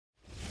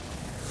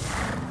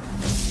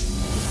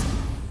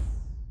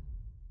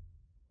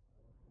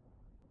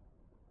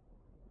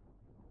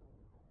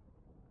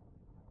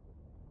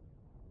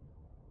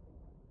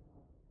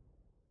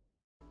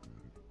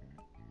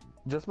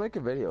Just make a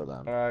video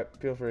then. Alright,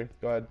 feel free.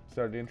 Go ahead.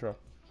 Start the intro.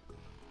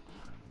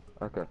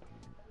 Okay.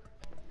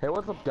 Hey,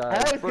 what's up,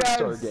 guys? Hey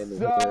Berkstar guys! Gaming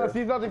here.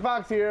 Steve Nothing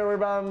Fox here. We're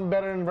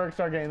better than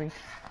Berkstar Gaming.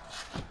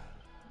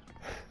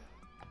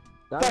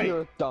 Now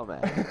you're a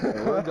dumbass.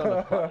 And we're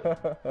gonna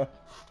fight.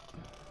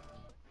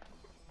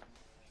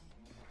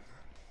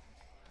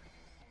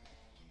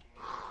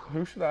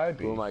 Who should I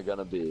be? Who am I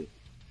gonna be?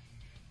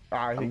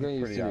 I I'm think gonna it's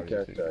use pretty the new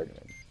obvious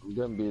character. I'm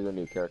gonna be the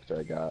new character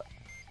I got.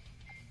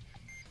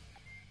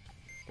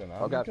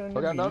 Oh god!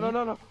 Oh god! No! No!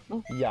 No! No!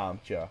 No!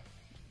 Yamcha.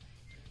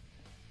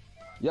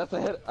 Yes,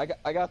 I hit it.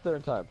 I got there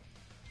in time.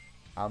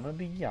 I'm gonna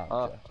be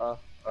Yamcha.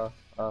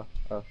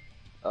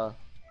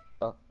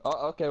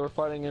 Oh, okay, we're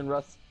fighting in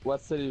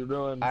West City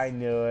Ruins. I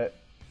knew it.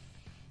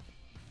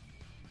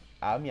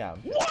 I'm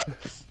Yamcha.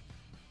 What?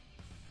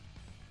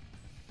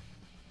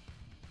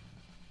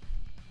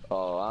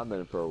 Oh, I'm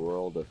in for a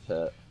world of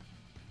hit.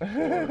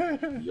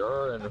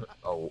 You're in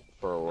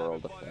for a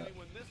world of hit.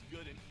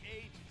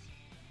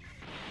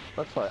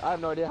 That's fine. I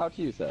have no idea how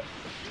to use it.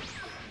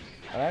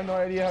 And I have no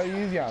idea how to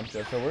use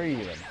Yamcha, so we're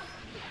even.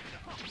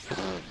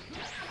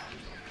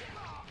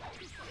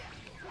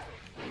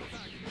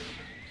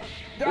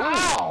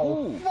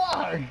 Ow!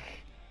 Fuck!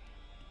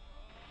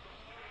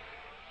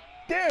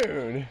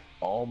 Dude!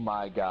 Oh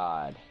my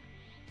god.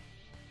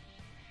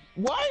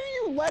 Why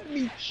are you letting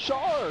me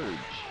charge?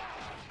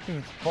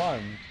 It's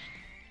fun.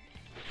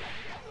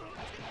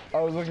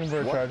 I was looking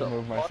for a charge to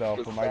move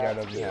myself, but my guy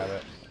doesn't have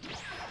it.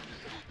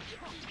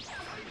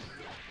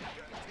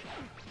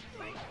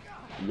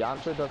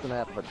 Yamcha doesn't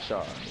have a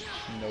charge.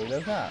 No, he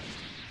does not.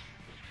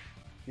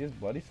 He has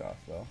bloody sauce,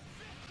 though.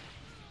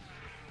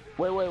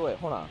 Wait,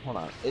 hold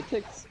on. It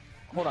takes...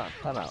 Hold on,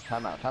 time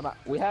out.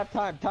 We have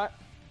time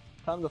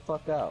the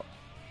fuck out.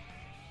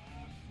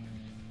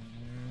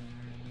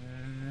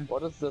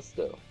 What does this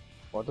do?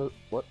 What?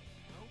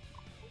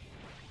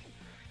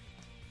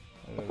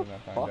 I did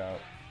not find out.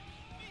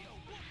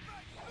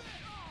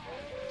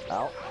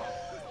 Out?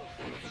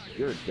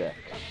 You're a dick.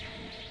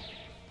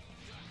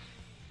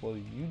 Well,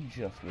 you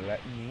just let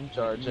me...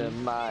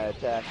 Charging my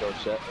attack, oh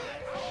shit.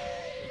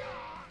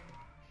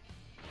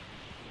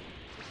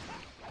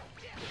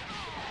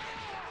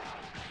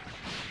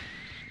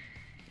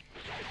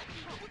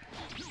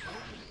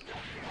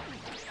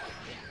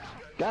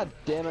 God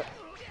damn it.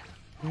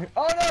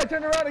 Oh no, I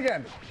turned around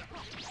again!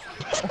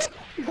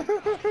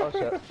 Oh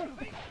shit.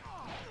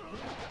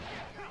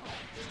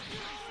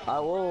 I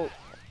will...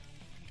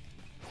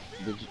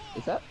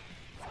 Is that...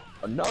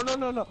 Oh,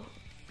 no.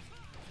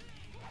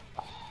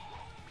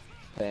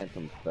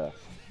 Phantom Theft.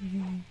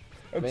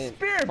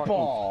 Spirit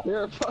Ball!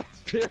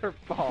 Spirit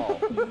Ball!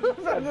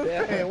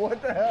 Hey,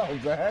 what the hell,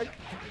 Zach?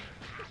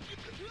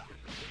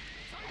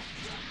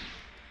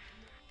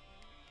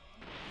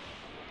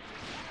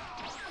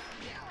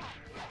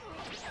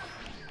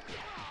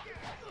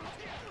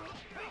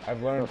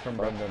 I've learned from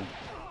Brendan.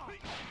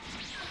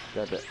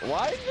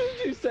 Why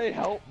did you say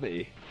help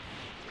me?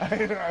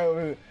 When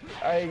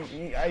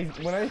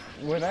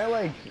I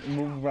like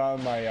move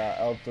around my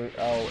L3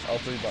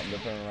 button to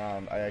turn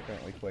around, I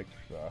accidentally clicked.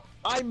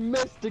 I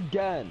missed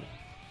again.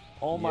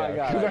 Oh my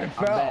god! I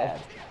fell.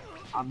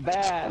 I'm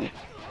bad.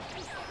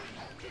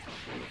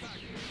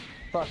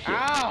 Fuck you.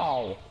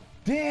 Ow!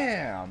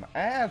 Damn,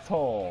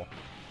 asshole.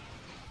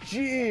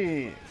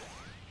 Jeez.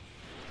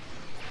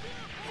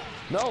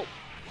 No.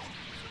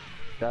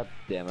 God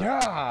damn it.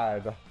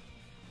 God.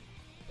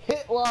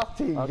 Hit lock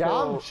to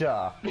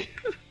Yamcha.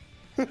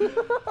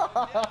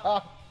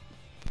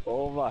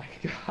 Oh my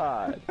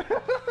god.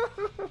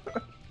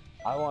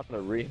 I want a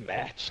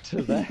rematch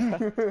to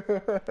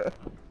that.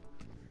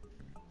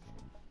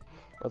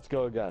 Let's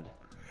go again.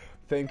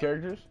 Same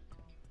characters?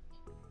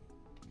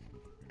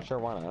 Sure,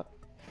 why not?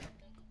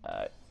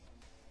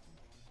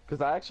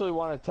 Because I actually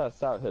want to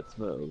test out Hit's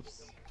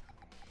moves.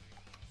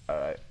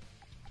 Alright.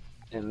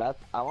 And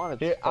that's... I want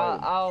to... Here,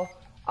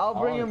 I'll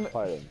bring him...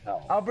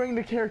 I'll bring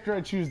the character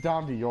I choose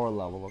down to your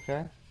level,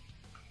 okay?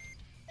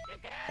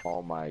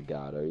 Oh my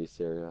god, are you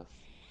serious?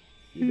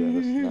 You do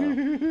this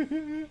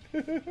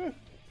now?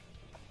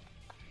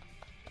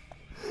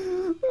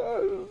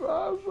 That is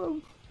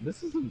awesome.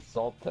 This is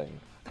insulting.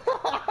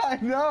 I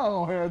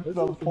know, that's This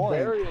the is point.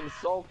 very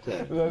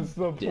insulting. That's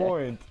the Dick.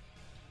 point.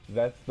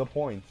 That's the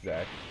point,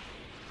 Zach.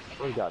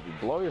 Oh god, you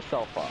blow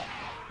yourself up.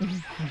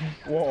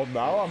 Well,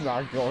 now I'm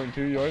not going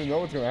to. You already know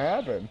what's going to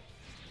happen.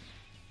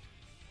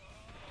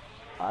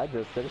 I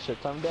just did a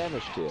shit ton of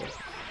damage to you.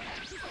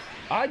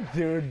 I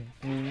did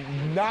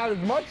not as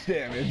much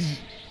damage.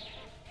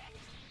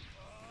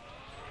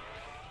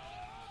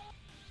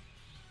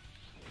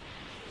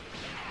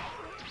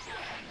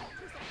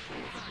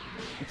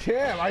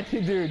 Damn,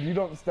 dude, you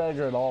don't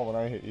stagger at all when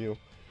I hit you.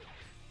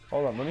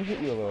 Hold on, let me hit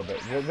you a little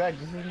bit. Zach,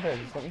 this isn't fair.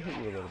 Just let me hit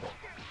you a little bit.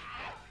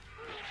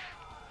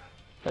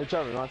 Hey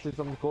Trevor, you want to see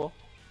something cool?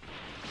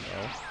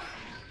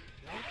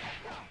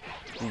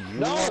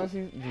 No. Do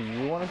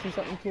you want to see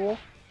something cool?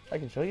 I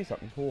can show you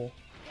something cool.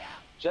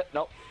 Shit,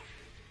 nope.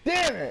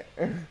 Damn it!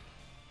 You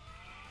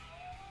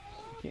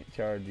can't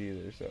charge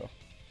either, so.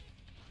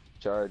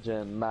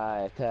 Charging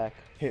my attack.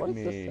 Hit What is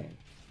me. this thing?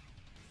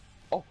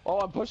 Oh,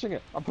 I'm pushing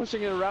it. I'm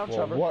pushing it around, Well,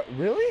 Trevor. what?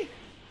 Really?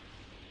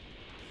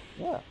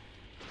 Yeah.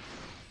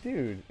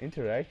 Dude,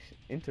 interactive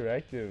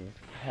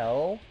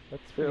hell?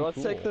 That's Here, pretty let's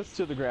cool. take this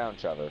to the ground,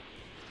 Trevor.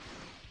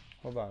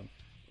 Hold on.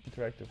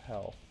 Interactive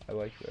hell. I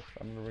like this.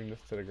 I'm gonna bring this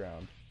to the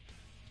ground.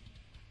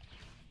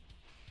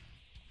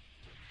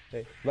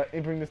 Hey, let me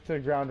bring this to the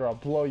ground or I'll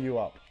blow you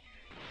up.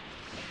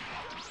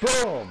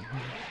 Boom!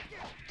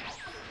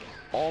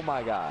 Oh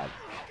my god.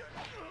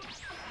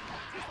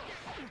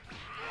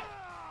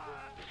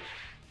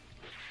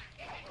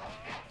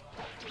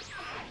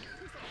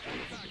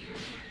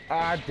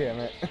 Ah, damn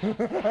it.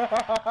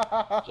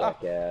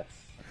 Jackass.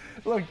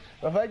 Look,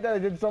 the fact that I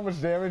did so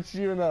much damage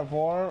to you in that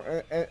form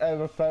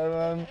as a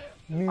Cyberman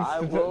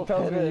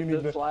tells me you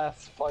need to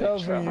last fight,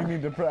 tells me Trevor. you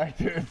need to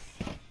practice.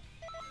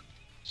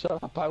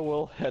 Shut up, I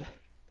will hit.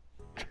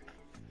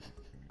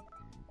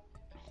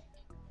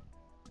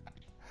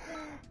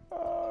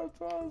 Oh,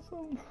 it's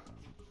awesome.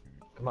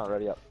 Come on,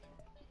 ready up.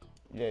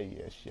 Yeah,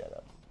 shut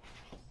up.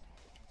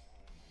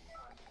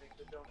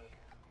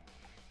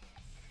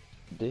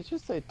 Did you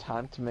say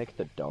time to make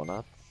the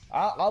donuts?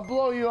 I'll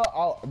blow you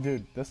up.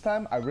 Dude, this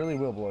time I really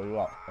will blow you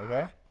up,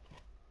 okay?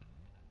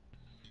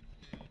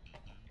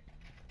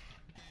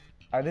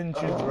 I didn't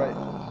choose the right...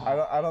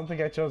 I don't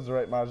think I chose the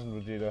right Majin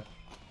Vegeta.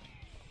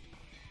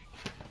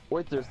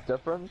 Wait, there's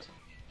different?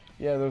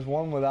 Yeah, there's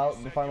one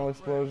without the final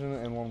explosion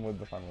and one with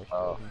the final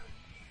explosion.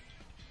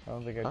 Oh. I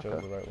don't think I chose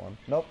Okay. the right one.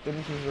 Nope,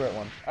 didn't choose the right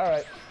one.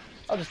 Alright,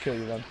 I'll just kill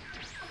you then.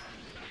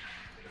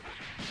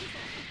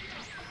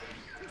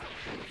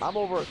 I'm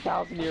over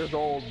 1,000 years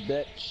old,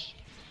 bitch.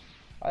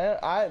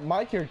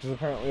 My character's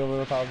apparently over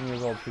 1,000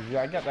 years old because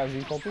I got that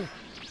Z-Fold too.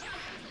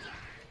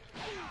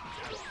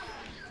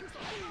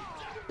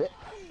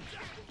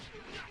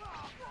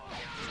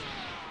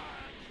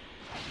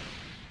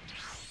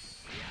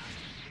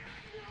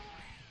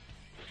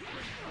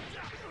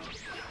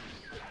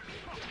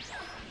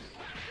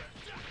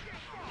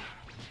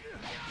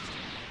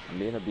 I'm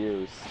being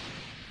abused.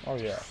 Oh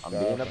yeah. I'm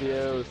being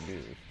abused.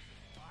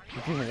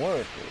 What's even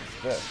worse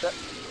is this.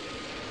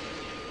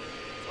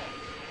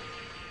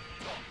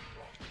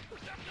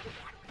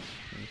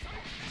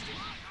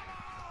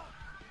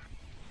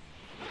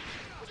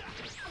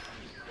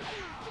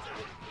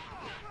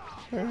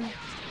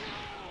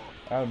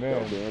 Oh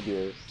man, Being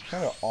abused.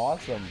 kind of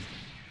awesome.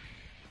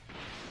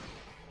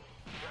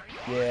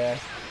 Yeah,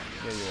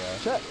 you are.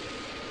 Shit.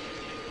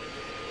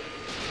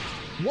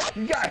 What?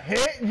 You got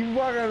hit? You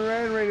fucking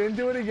ran right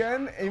into it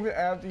again, even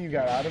after you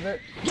got out of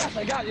it? Yes,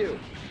 I got you.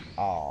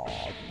 Oh,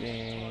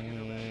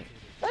 dang.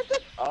 That's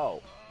it.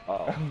 Oh.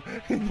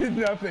 He did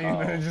nothing,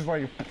 and then it's just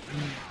like...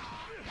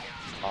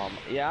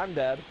 Yeah, I'm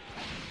dead.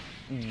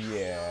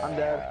 Yeah. I'm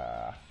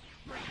dead.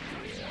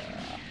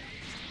 Yeah.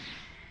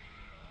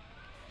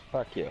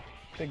 Fuck you.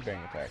 Big Bang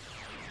attack.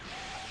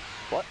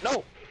 What?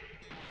 No.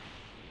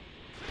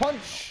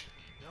 Punch!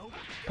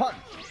 Punch!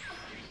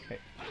 Hey,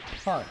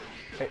 punch.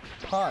 Hey,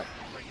 punch.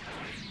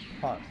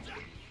 Punch.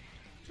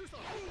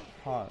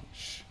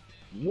 Punch.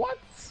 What?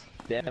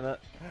 Damn it.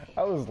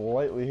 I was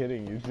lightly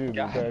hitting you too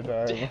the entire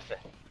God time. damn it.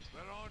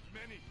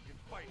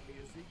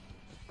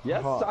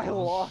 Yes, I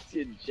lost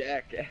you,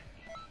 jackass.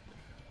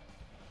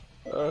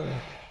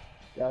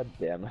 God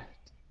damn it.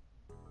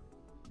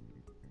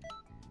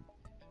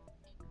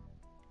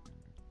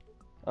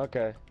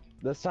 Okay,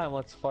 this time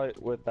let's fight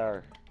with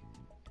our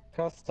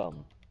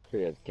custom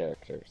created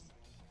characters.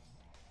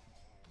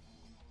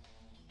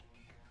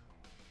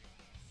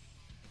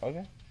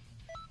 Okay.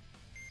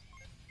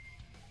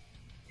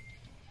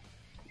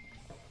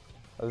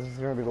 Is this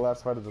gonna be the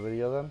last fight of the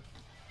video then?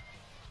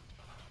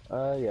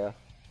 Yeah.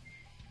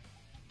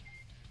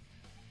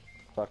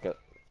 Fuck it.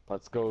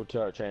 Let's go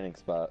to our training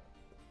spot.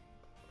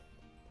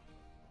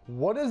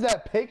 What is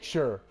that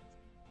picture?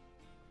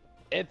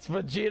 It's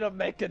Vegeta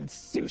making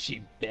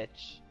sushi,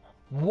 bitch.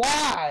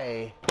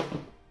 Why?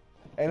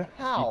 And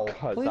how?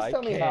 Because Please I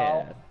tell me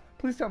how. can.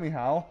 Please tell me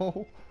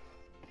how.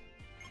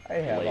 I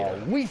have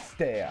Later. a waist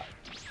there.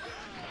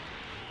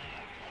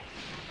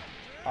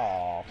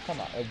 Oh, come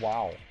on.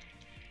 Wow.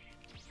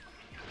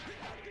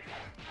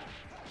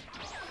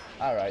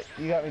 Alright,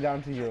 you got me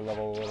down to your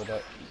level a little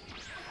bit.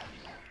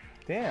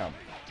 Damn.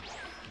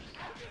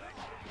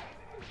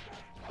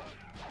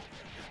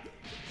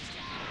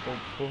 Boom,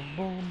 boom,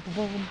 boom,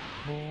 boom,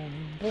 boom,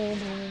 boom,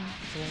 boom,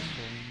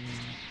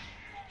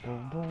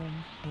 boom, boom,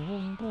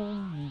 boom, boom,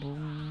 boom,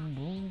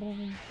 boom,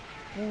 boom,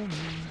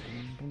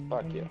 boom.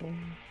 Fuck you.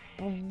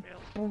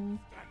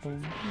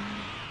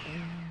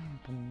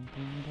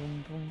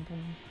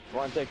 You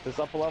want to take this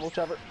up a level,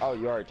 Trevor? Oh,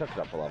 you already took it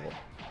up a level.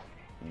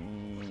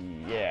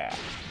 Yeah.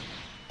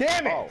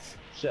 Damn it! Oh,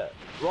 shit.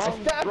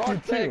 Wrong, stopped wrong you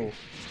thing.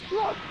 too.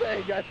 Wrong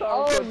thing. I thought I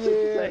was Oh, going to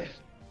yeah.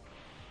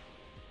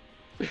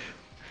 say.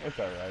 It's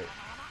alright.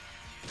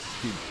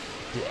 You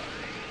dick.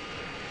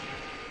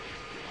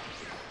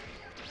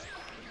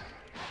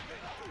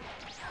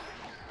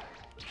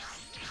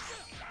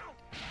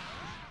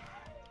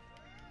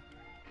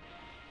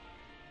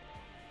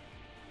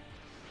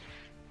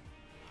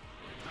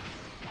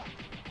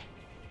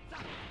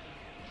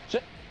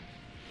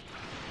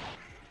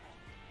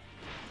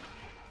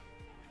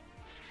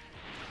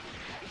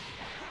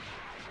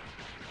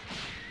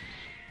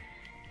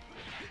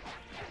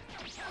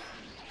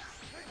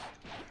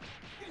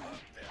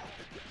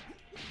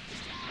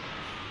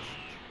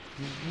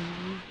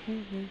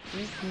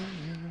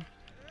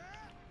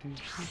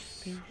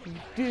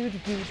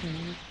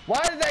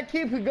 Why does that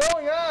keep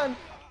going on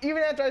even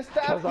after I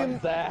stopped I'm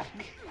Zach.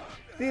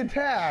 the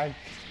attack?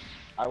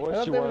 I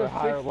wish you were a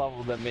higher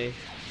level than me.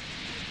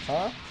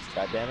 Huh?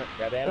 God damn it.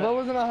 God damn it. If I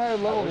wasn't a higher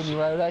level than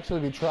you, I would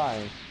actually be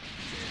trying.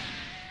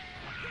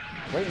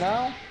 Right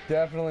now,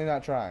 definitely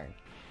not trying.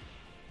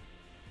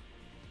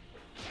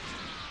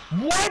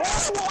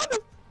 What?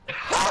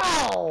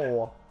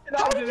 How?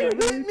 How did you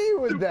hit me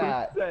with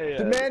that?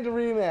 Demand a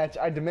rematch.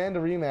 I demand a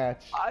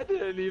rematch. I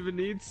didn't even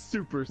need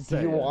Super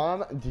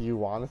Saiyan. Do you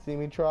want to see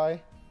me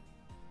try?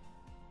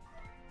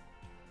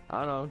 I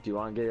don't know. Do you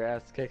want to get your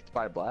ass kicked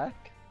by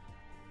Black?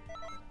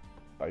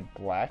 By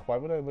Black? Why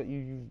would I let you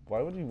use?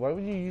 Why would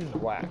you use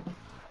Black?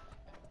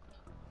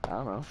 I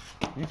don't know.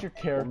 Use your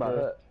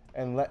character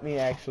and let me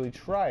actually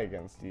try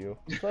against you.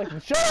 So I can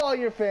show all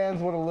your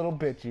fans what a little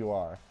bitch you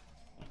are.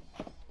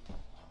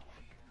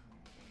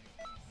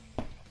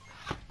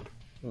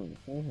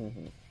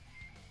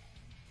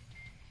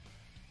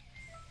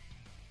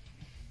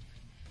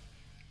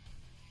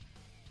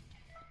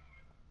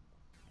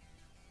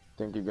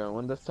 Think you're gonna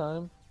win this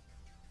time?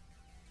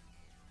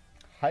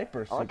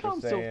 Hyper Super I like how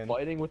I'm Saiyan. still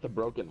fighting with a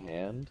broken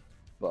hand,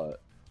 but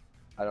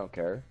I don't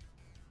care.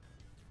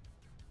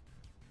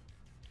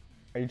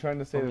 Are you trying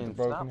to say that the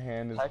broken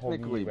hand is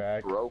holding you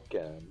back?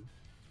 Broken.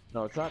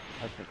 No, it's not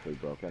technically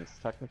broken. It's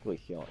technically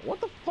healing. What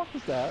the fuck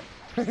is that?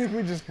 I think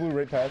we just flew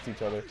right past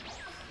each other.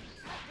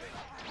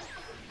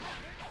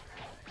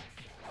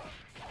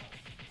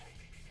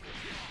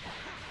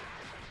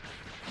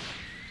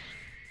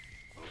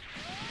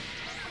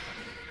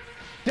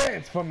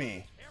 Dance for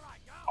me!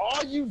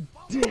 Oh, you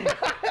did!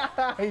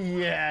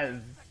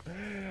 Yes!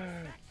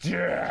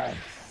 Yes!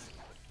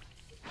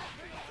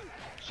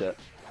 Shit.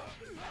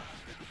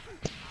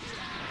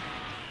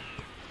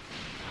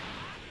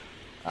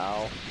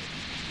 Ow.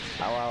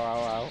 Ow, ow, ow,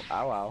 ow,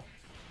 ow, ow.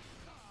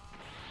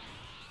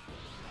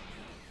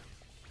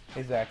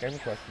 Hey Zach, I have a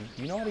question.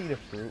 Do you know how to eat a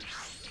fruit?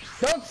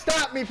 Don't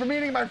stop me from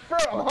eating my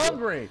fruit! I'm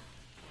hungry!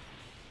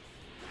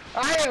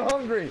 I am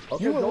hungry!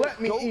 Okay, you will let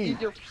me go eat!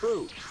 Eat your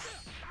fruit.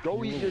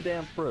 Go eat your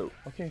damn fruit.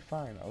 Okay,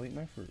 fine. I'll eat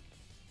my fruit.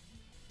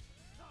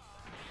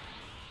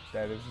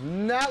 That is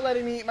not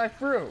letting me eat my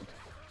fruit!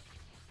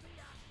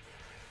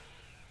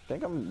 I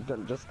think I'm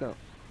just gonna...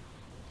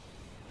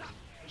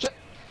 Shit!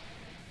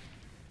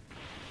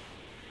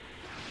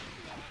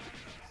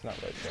 It's not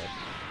right, Zach.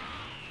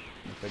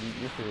 You said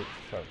eat your fruit.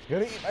 So I was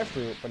gonna eat my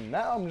fruit, but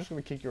now I'm just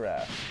gonna kick your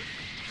ass.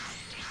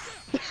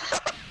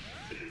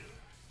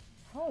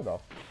 How the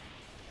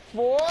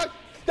fuck?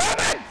 Stop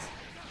it!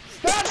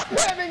 Stop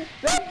spamming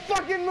that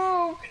fucking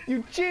move,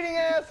 you cheating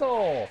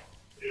asshole!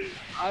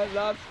 I'm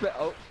not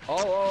oh, oh,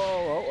 oh,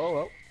 oh, oh,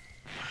 oh.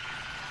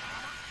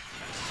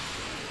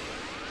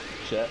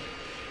 Shit.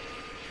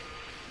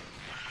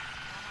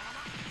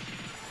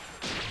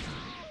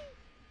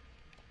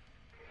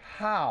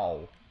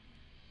 How?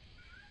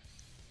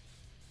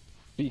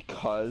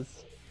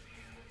 Because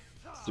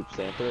Super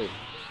Saiyan 3.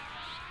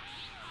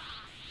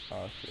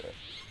 Oh shit.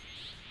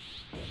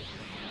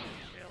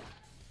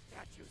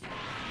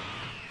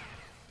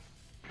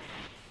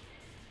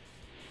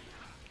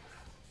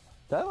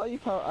 Did I let you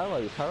power? I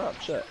let you power up.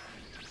 Shit.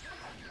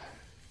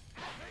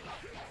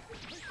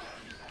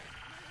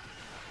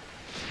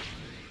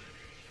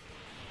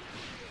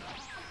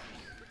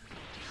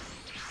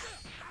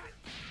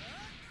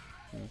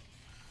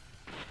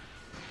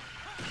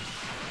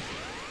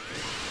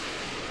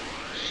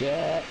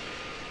 Shit.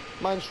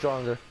 Mine's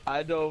stronger.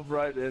 I dove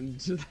right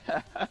into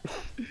that.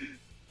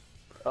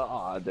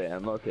 Aw,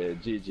 damn. Okay,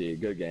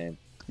 GG. Good game.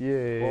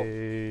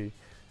 Yay.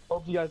 Well,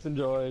 hope you guys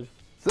enjoyed.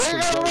 See you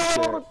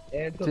guys.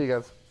 And See you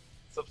guys.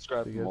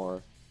 subscribe for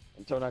more.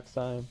 Until next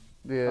time,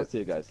 Yeah. I'll see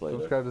you guys later.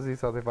 Subscribe to Z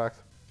Southie Fox.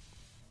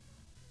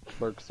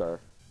 Bergstar.